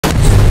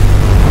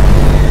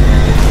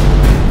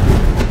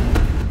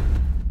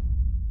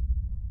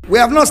We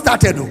have not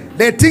started.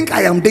 They think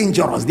I am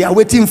dangerous. They are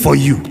waiting for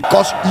you,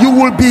 because you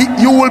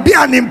will be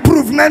an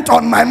improvement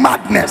on my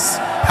madness.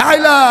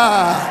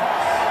 Holla,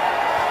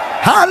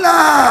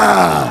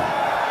 holla!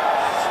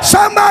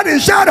 Somebody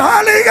shout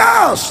Holy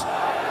Ghost.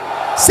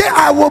 Say,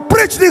 I will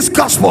preach this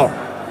gospel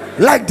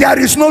like there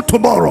is no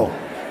tomorrow.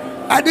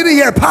 I didn't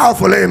hear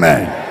powerful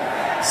amen.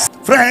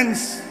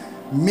 Friends,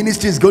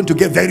 ministry is going to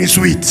get very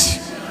sweet.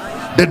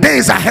 The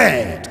days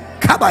ahead,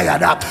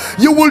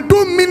 you will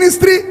do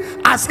ministry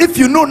as if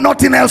you know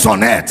nothing else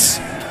on earth.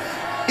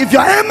 If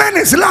your amen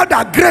is loud,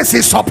 that grace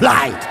is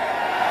supplied.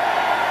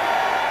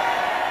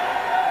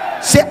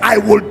 Say, I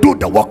will do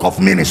the work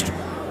of ministry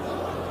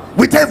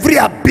with every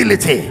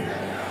ability,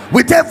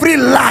 with every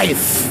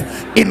life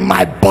in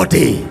my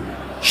body.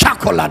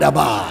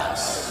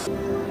 Shakoladabas.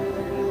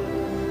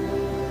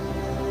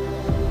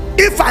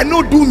 If I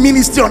no do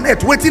ministry on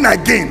earth, waiting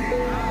again.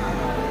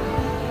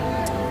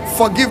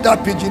 Forgive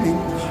that pidgin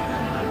English.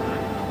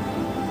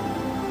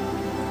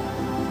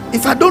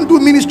 If I don't do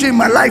ministry in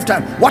my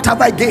lifetime, what have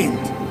I gained?